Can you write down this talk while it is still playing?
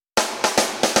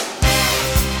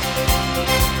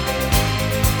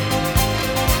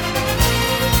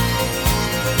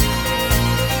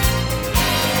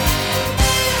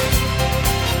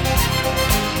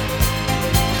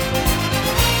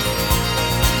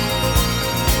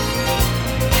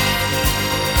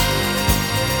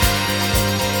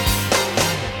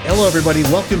Hello, everybody.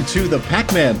 Welcome to the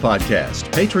PAC-Man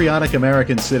podcast, Patriotic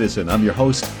American Citizen. I'm your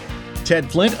host,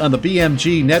 Ted Flint, on the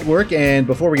BMG Network. And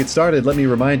before we get started, let me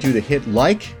remind you to hit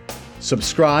like,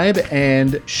 subscribe,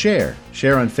 and share.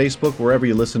 Share on Facebook, wherever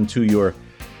you listen to your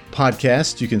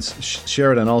podcast. You can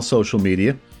share it on all social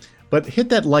media. But hit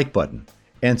that like button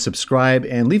and subscribe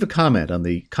and leave a comment on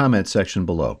the comment section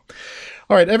below.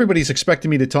 All right, everybody's expecting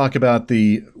me to talk about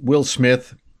the Will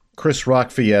Smith, Chris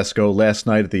Rock fiasco last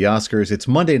night at the Oscars. It's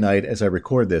Monday night as I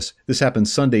record this. This happened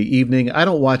Sunday evening. I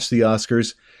don't watch the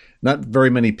Oscars. Not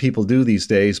very many people do these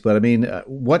days. But I mean,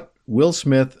 what Will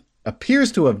Smith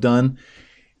appears to have done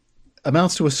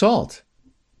amounts to assault.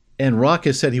 And Rock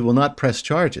has said he will not press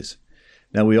charges.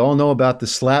 Now, we all know about the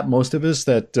slap, most of us,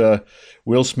 that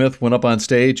Will Smith went up on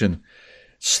stage and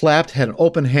slapped, had an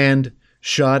open hand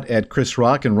shot at Chris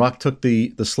Rock, and Rock took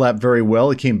the slap very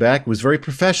well. He came back, was very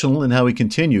professional in how he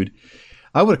continued.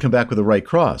 I would have come back with the right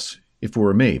cross if it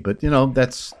were me, but, you know,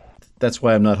 that's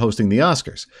why I'm not hosting the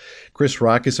Oscars. Chris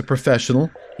Rock is a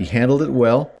professional. He handled it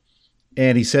well,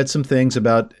 and he said some things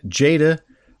about Jada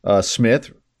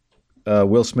Smith,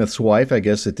 Will Smith's wife. I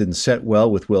guess it didn't set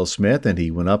well with Will Smith, and he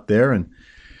went up there and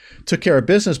took care of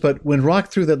business. But when Rock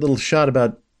threw that little shot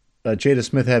about Jada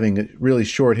Smith having really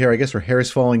short hair, I guess her hair's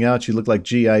falling out, she looked like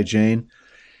G.I. Jane,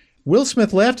 Will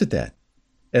Smith laughed at that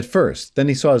at first. Then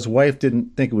he saw his wife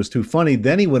didn't think it was too funny.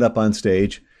 Then he went up on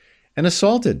stage and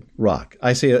assaulted Rock.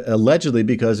 I say allegedly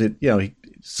because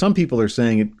some people are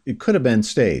saying it could have been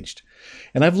staged.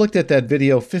 And I've looked at that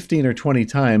video 15 or 20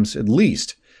 times at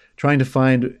least, trying to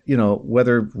find,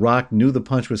 whether Rock knew the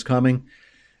punch was coming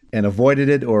and avoided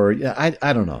it, or I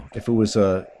don't know if it was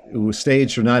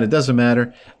staged or not. It doesn't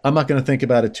matter. I'm not going to think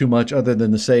about it too much, other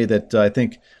than to say that I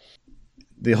think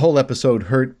the whole episode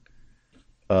hurt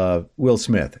Will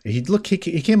Smith. He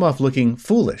came off looking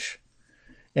foolish,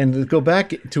 and to go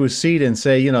back to his seat and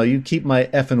say, you keep my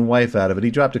effing wife out of it.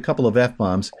 He dropped a couple of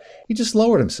F-bombs. He just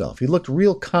lowered himself. He looked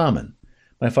real common.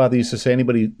 My father used to say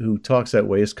anybody who talks that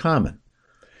way is common.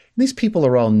 These people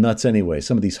are all nuts anyway,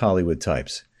 some of these Hollywood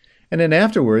types. And then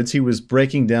afterwards, he was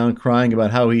breaking down, crying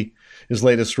about how his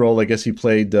latest role, I guess he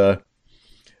played the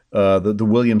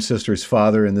Williams sisters'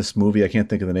 father in this movie. I can't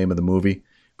think of the name of the movie.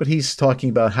 But he's talking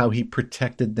about how he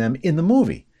protected them in the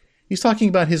movie. He's talking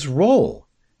about his role.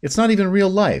 It's not even real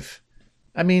life.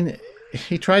 I mean,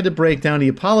 he tried to break down. He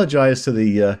apologized to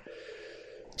the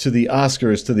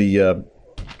Oscars, to the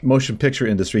motion picture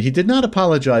industry. He did not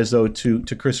apologize, though,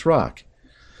 to Chris Rock.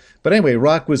 But anyway,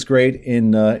 Rock was great.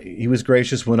 He was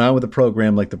gracious, went on with the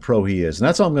program like the pro he is. And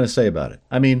that's all I'm going to say about it.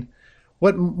 I mean,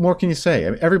 what more can you say?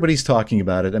 I mean, everybody's talking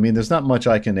about it. I mean, there's not much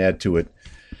I can add to it,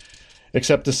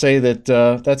 except to say that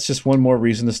that's just one more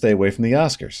reason to stay away from the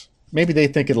Oscars. Maybe they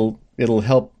think it'll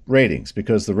help ratings,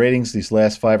 because the ratings these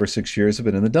last 5 or 6 years have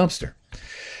been in the dumpster.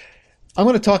 I'm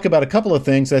going to talk about a couple of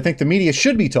things I think the media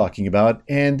should be talking about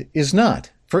and is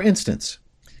not. For instance,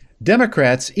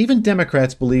 even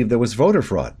Democrats believe there was voter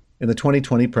fraud in the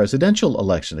 2020 presidential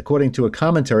election, according to a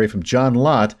commentary from John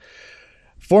Lott,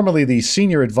 formerly the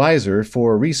senior advisor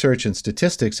for research and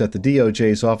statistics at the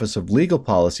DOJ's Office of Legal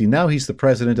Policy. Now he's the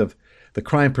president of the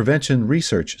Crime Prevention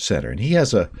Research Center. And he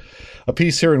has a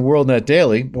piece here in WorldNet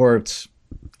Daily, or it's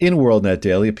in WorldNet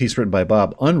Daily, a piece written by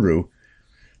Bob Unruh,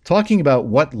 talking about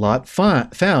what Lott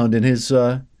found in his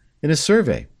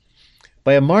survey.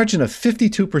 By a margin of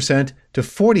 52% to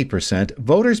 40%,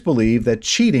 voters believe that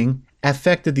cheating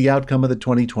affected the outcome of the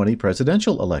 2020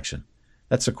 presidential election.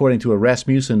 That's according to a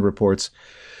Rasmussen Reports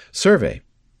survey.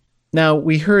 Now,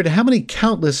 we heard how many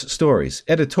countless stories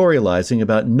editorializing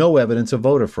about no evidence of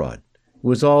voter fraud. It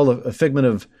was all a figment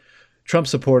of Trump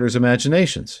supporters'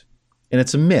 imaginations. And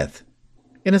it's a myth.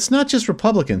 And it's not just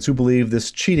Republicans who believe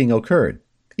this cheating occurred.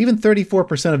 Even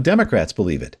 34% of Democrats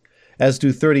believe it, as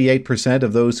do 38%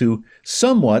 of those who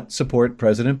somewhat support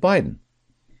President Biden.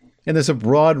 And there's a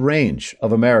broad range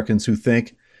of Americans who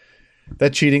think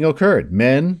that cheating occurred.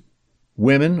 Men,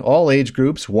 women, all age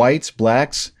groups, whites,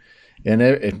 blacks, and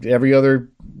every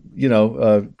other,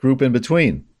 group in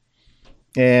between.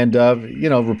 And,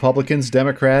 Republicans,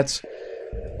 Democrats,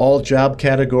 all job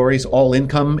categories, all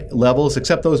income levels,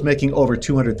 except those making over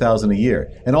 $200,000 a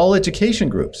year, and all education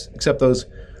groups, except those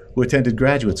who attended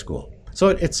graduate school. So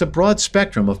it's a broad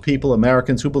spectrum of people,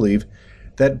 Americans, who believe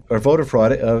that voter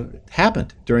fraud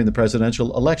happened during the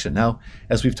presidential election. Now,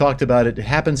 as we've talked about, it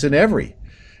happens in every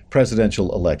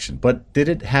presidential election. But did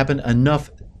it happen enough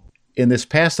in this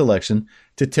past election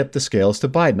to tip the scales to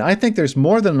Biden? I think there's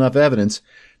more than enough evidence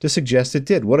to suggest it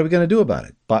did. What are we going to do about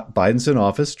it? Biden's in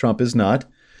office. Trump is not,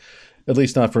 at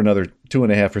least not for another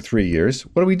 2.5 or 3 years.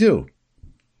 What do we do?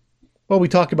 Well, we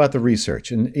talk about the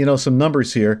research and, some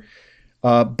numbers here.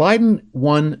 Biden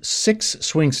won 6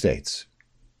 swing states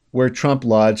where Trump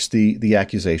lodged the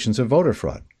accusations of voter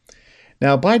fraud.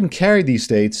 Now, Biden carried these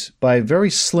states by very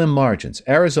slim margins: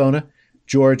 Arizona,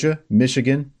 Georgia,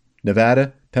 Michigan,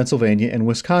 Nevada, Pennsylvania, and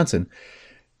Wisconsin,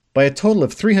 by a total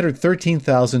of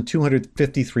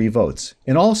 313,253 votes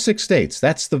in all 6 states.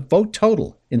 That's the vote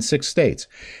total in 6 states.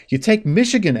 You take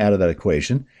Michigan out of that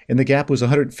equation, and the gap was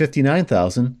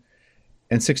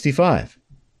 159,065.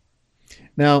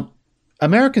 Now,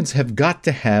 Americans have got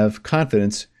to have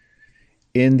confidence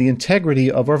in the integrity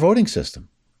of our voting system.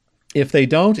 If they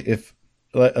don't,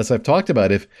 as I've talked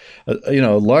about, if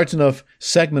a large enough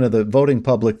segment of the voting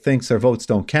public thinks their votes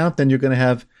don't count, then you're going to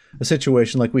have a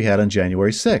situation like we had on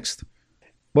January 6th.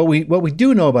 What we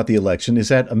do know about the election is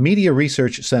that a Media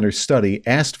Research Center study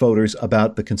asked voters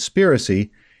about the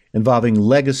conspiracy involving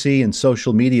legacy and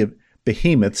social media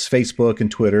behemoths, Facebook and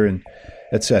Twitter and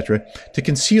etc., to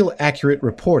conceal accurate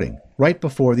reporting right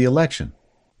before the election.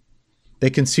 They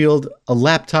concealed a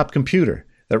laptop computer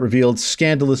that revealed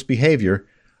scandalous behavior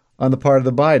on the part of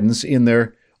the Bidens in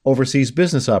their overseas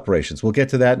business operations. We'll get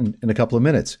to that in a couple of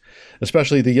minutes,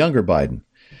 especially the younger Biden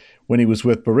when he was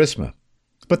with Burisma.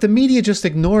 But the media just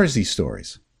ignores these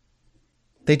stories.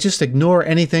 They just ignore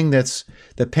anything that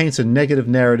paints a negative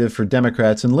narrative for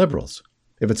Democrats and liberals.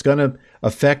 If it's going to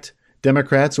affect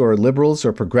Democrats or liberals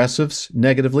or progressives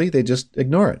negatively, they just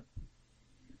ignore it.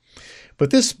 But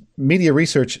this Media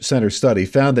Research Center study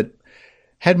found that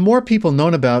had more people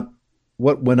known about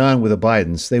what went on with the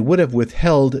Bidens, they would have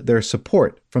withheld their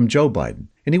support from Joe Biden,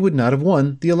 and he would not have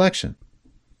won the election.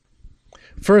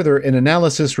 Further, an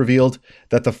analysis revealed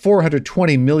that the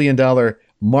 $420 million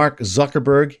Mark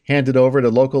Zuckerberg handed over to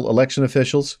local election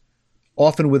officials,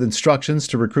 often with instructions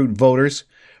to recruit voters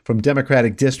from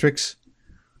Democratic districts,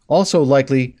 also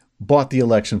likely bought the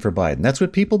election for Biden. That's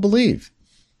what people believe.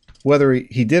 Whether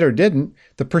he did or didn't,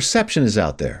 the perception is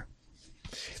out there.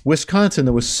 Wisconsin,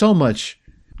 there was so much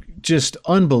just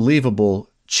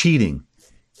unbelievable cheating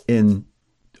in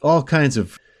all kinds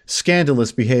of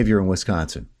scandalous behavior in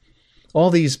Wisconsin.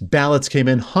 All these ballots came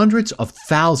in, hundreds of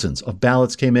thousands of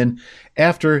ballots came in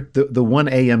after the 1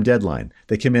 a.m. deadline.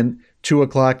 They came in 2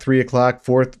 o'clock, 3 o'clock,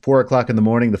 4 o'clock in the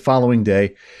morning the following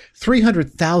day.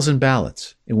 300,000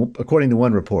 ballots, according to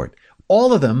one report.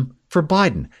 All of them for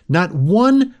Biden. Not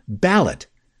one ballot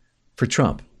for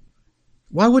Trump.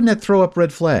 Why wouldn't that throw up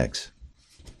red flags?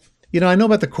 I know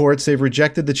about the courts. They've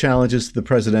rejected the challenges to the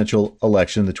presidential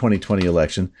election, the 2020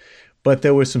 election, but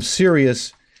there was some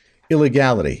serious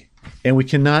illegality. And we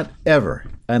cannot ever,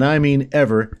 and I mean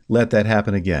ever, let that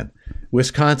happen again.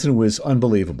 Wisconsin was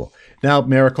unbelievable. Now,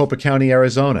 Maricopa County,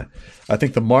 Arizona. I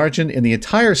think the margin in the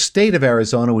entire state of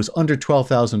Arizona was under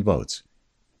 12,000 votes.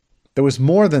 There was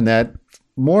more than that.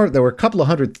 There were a couple of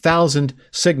 100,000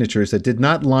 signatures that did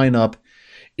not line up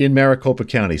in Maricopa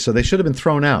County, so they should have been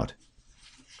thrown out.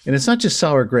 And it's not just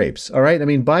sour grapes, all right? I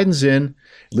mean, Biden's in,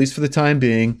 at least for the time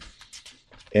being,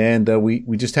 and we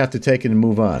just have to take it and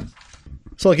move on.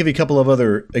 So I'll give you a couple of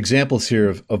other examples here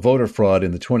of voter fraud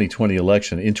in the 2020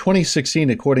 election. In 2016,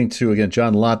 according to, again,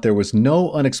 John Lott, there was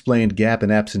no unexplained gap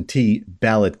in absentee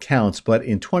ballot counts. But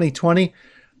in 2020,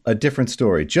 a different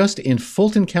story. Just in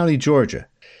Fulton County, Georgia,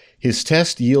 his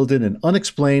test yielded an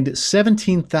unexplained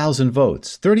 17,000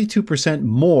 votes, 32%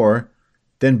 more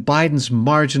than Biden's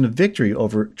margin of victory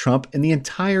over Trump in the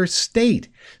entire state.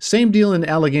 Same deal in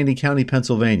Allegheny County,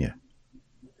 Pennsylvania.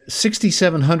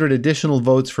 6,700 additional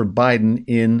votes for Biden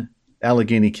in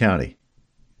Allegheny County.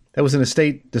 That was in a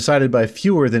state decided by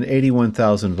fewer than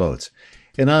 81,000 votes.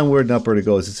 And onward and upward it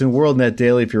goes. It's in WorldNet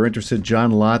Daily. If you're interested, John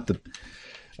Lott,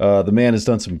 the man has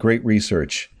done some great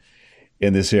research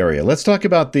in this area. Let's talk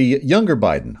about the younger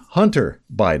Biden, Hunter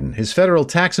Biden. His federal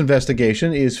tax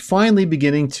investigation is finally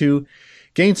beginning to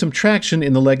gain some traction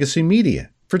in the legacy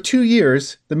media. For 2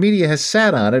 years, the media has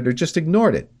sat on it or just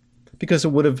ignored it because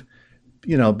it would have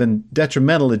been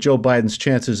detrimental to Joe Biden's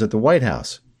chances at the White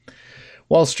House.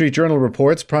 Wall Street Journal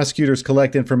reports prosecutors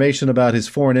collect information about his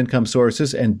foreign income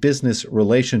sources and business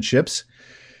relationships.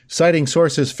 Citing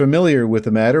sources familiar with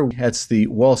the matter, that's the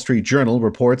Wall Street Journal,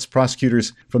 reports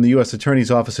prosecutors from the U.S. Attorney's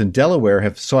Office in Delaware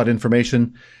have sought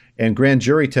information and grand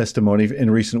jury testimony in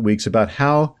recent weeks about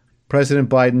how President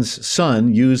Biden's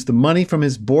son used the money from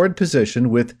his board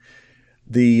position with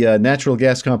the natural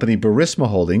gas company Burisma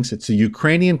Holdings. It's a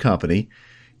Ukrainian company.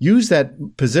 Used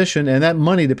that position and that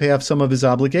money to pay off some of his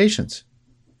obligations.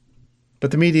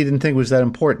 But the media didn't think it was that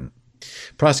important.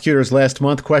 Prosecutors last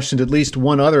month questioned at least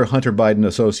one other Hunter Biden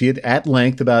associate at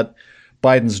length about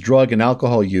Biden's drug and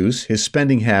alcohol use, his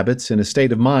spending habits, and his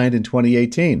state of mind in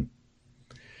 2018.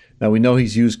 Now, we know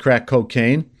he's used crack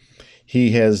cocaine.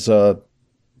 He has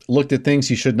looked at things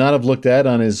he should not have looked at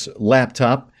on his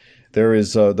laptop. There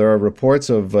are reports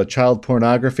of child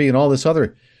pornography and all this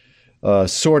other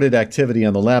sordid activity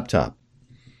on the laptop.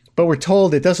 But we're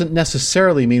told it doesn't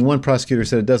necessarily mean, one prosecutor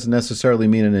said it doesn't necessarily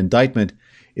mean an indictment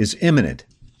is imminent.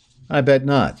 I bet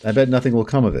not. I bet nothing will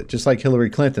come of it. Just like Hillary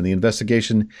Clinton, the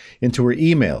investigation into her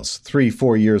emails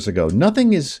 3-4 years ago.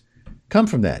 Nothing has come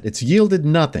from that. It's yielded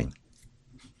nothing.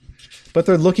 But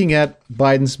they're looking at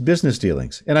Biden's business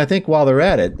dealings. And I think while they're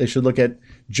at it, they should look at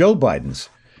Joe Biden's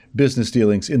business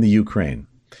dealings in the Ukraine.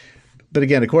 But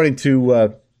again, according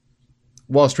to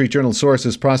Wall Street Journal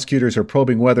sources, prosecutors are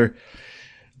probing whether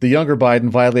the younger Biden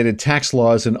violated tax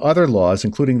laws and other laws,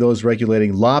 including those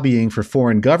regulating lobbying for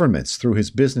foreign governments through his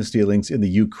business dealings in the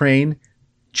Ukraine,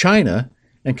 China,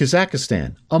 and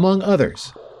Kazakhstan, among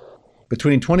others.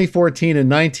 Between 2014 and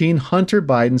 19, Hunter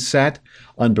Biden sat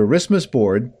on Burisma's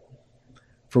board,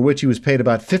 for which he was paid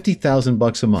about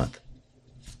 $50,000 a month.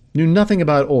 Knew nothing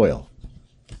about oil,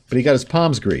 but he got his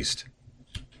palms greased.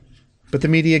 But the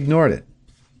media ignored it,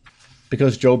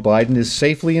 because Joe Biden is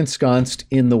safely ensconced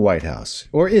in the White House.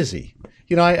 Or is he?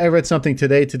 You know, I read something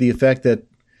today to the effect that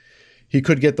he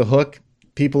could get the hook.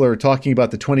 People are talking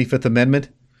about the 25th Amendment.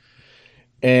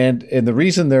 And the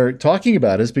reason they're talking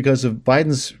about it is because of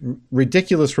Biden's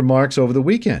ridiculous remarks over the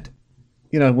weekend.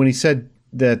 You know, when he said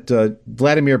that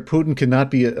Vladimir Putin cannot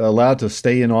be allowed to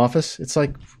stay in office, it's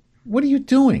like, what are you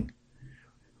doing?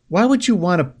 Why would you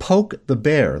want to poke the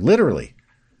bear, literally,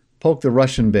 poke the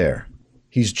Russian bear?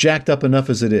 He's jacked up enough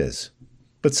as it is.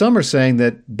 But some are saying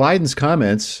that Biden's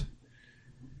comments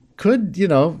could,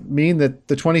 mean that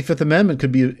the 25th Amendment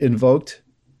could be invoked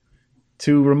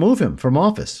to remove him from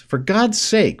office. For God's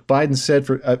sake, Biden said,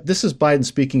 this is Biden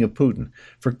speaking of Putin,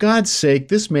 for God's sake,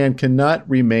 this man cannot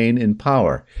remain in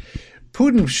power.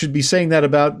 Putin should be saying that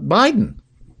about Biden.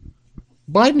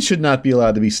 Biden should not be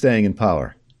allowed to be staying in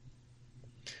power.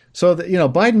 So,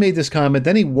 Biden made this comment,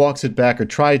 then he walks it back, or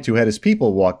tried to, had his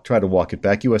people try to walk it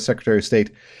back. U.S. Secretary of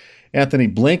State Anthony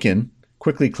Blinken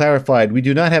quickly clarified, we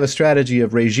do not have a strategy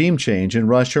of regime change in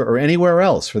Russia or anywhere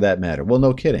else for that matter. Well,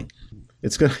 no kidding.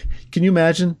 Can you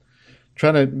imagine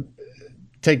trying to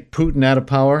take Putin out of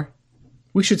power?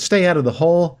 We should stay out of the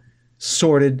whole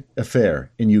sordid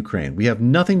affair in Ukraine. We have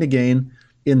nothing to gain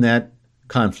in that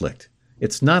conflict.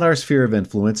 It's not our sphere of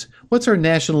influence. What's our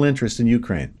national interest in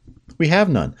Ukraine? We have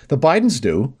none. The Bidens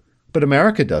do, but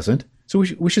America doesn't. So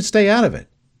we should stay out of it,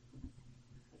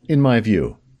 in my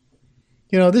view.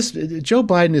 This Joe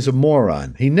Biden is a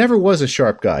moron. He never was a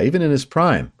sharp guy, even in his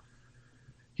prime.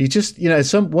 He just,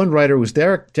 one writer was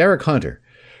Derek Hunter,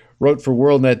 wrote for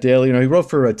WorldNet Daily. He wrote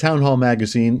for a Town Hall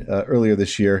magazine earlier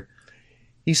this year.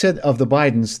 He said of the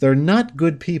Bidens, they're not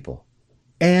good people,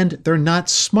 and they're not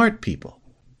smart people.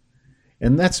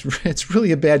 And it's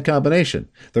really a bad combination.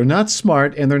 They're not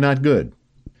smart and they're not good.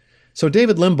 So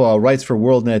David Limbaugh writes for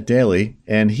WorldNet Daily,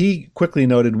 and he quickly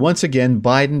noted, once again,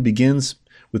 Biden begins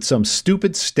with some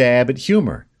stupid stab at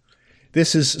humor.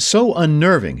 This is so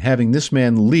unnerving, having this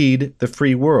man lead the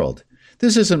free world.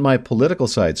 This isn't my political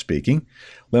side speaking.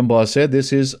 Limbaugh said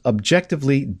this is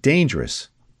objectively dangerous.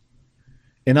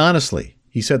 And honestly,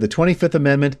 he said the 25th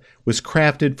Amendment was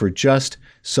crafted for just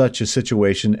such a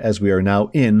situation as we are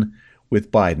now in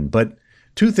with Biden. But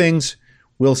two things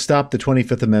will stop the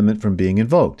 25th Amendment from being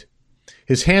invoked.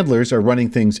 His handlers are running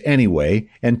things anyway.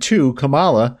 And two,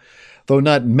 Kamala, though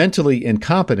not mentally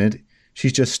incompetent,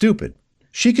 she's just stupid.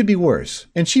 She could be worse,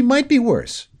 and she might be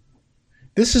worse.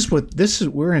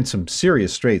 We're in some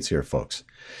serious straits here, folks.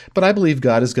 But I believe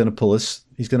God is going to pull us.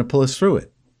 He's going to pull us through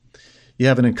it. You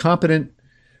have an incompetent,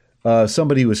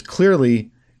 somebody who is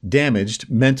clearly damaged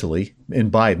mentally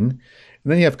in Biden.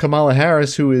 And then you have Kamala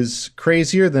Harris, who is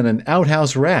crazier than an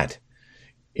outhouse rat.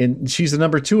 And she's the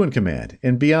number 2 in command.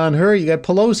 And beyond her, you got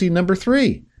Pelosi, number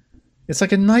 3. It's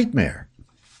like a nightmare.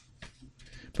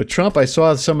 But Trump, I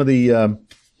saw some of the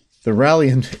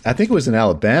rally, I think it was in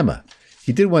Alabama.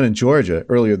 He did one in Georgia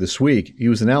earlier this week. He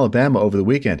was in Alabama over the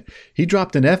weekend. He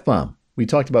dropped an F-bomb. We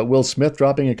talked about Will Smith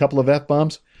dropping a couple of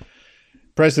F-bombs.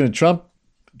 President Trump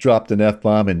dropped an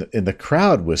F-bomb, and the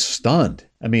crowd was stunned.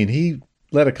 I mean, he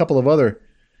let a couple of other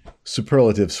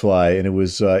superlatives fly, and it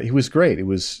was he was great.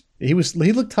 He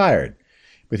looked tired,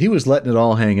 but he was letting it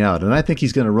all hang out. And I think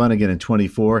he's going to run again in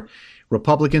 24.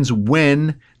 Republicans,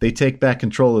 when they take back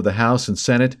control of the House and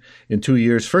Senate in 2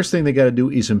 years, first thing they got to do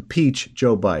is impeach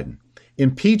Joe Biden.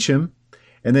 Impeach him,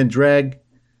 and then drag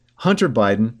Hunter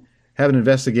Biden, have an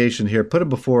investigation here, put him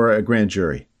before a grand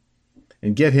jury,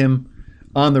 and get him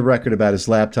on the record about his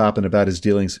laptop and about his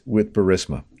dealings with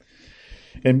Burisma.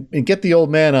 And get the old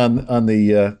man on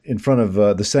the in front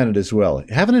of the Senate as well.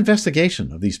 Have an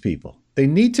investigation of these people. They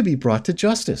need to be brought to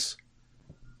justice.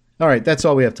 All right, that's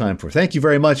all we have time for. Thank you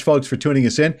very much, folks, for tuning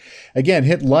us in. Again,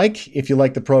 hit like if you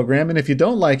like the program, and if you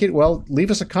don't like it, well, leave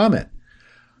us a comment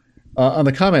on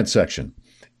the comment section.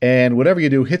 And whatever you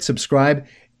do, hit subscribe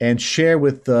and share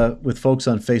with folks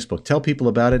on Facebook. Tell people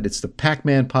about it. It's the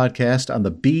PAC-Man podcast on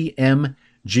the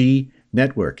BMG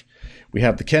network. We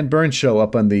have the Ken Burns Show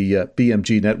up on the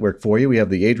BMG network for you. We have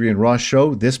the Adrian Ross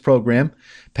Show, this program,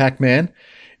 PAC-Man.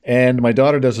 And my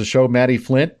daughter does a show, Maddie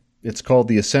Flint. It's called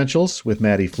The Essentials with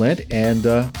Maddie Flint, and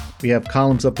we have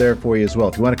columns up there for you as well.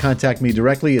 If you want to contact me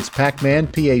directly, it's PAC-Man,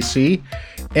 PACMAN,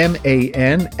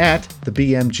 at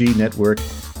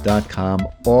thebmgnetwork.com,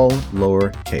 all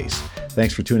lowercase.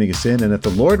 Thanks for tuning us in, and if the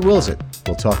Lord wills it,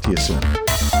 we'll talk to you soon.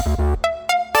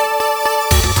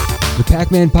 The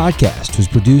PAC-Man podcast was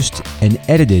produced and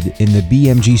edited in the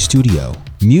BMG studio.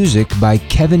 Music by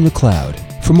Kevin MacLeod.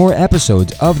 For more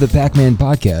episodes of the PAC-Man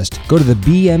podcast, go to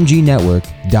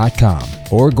thebmgnetwork.com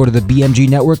or go to the BMG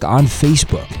Network on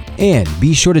Facebook. And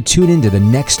be sure to tune in to the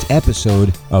next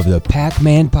episode of the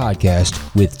PAC-Man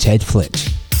podcast with Ted Flint.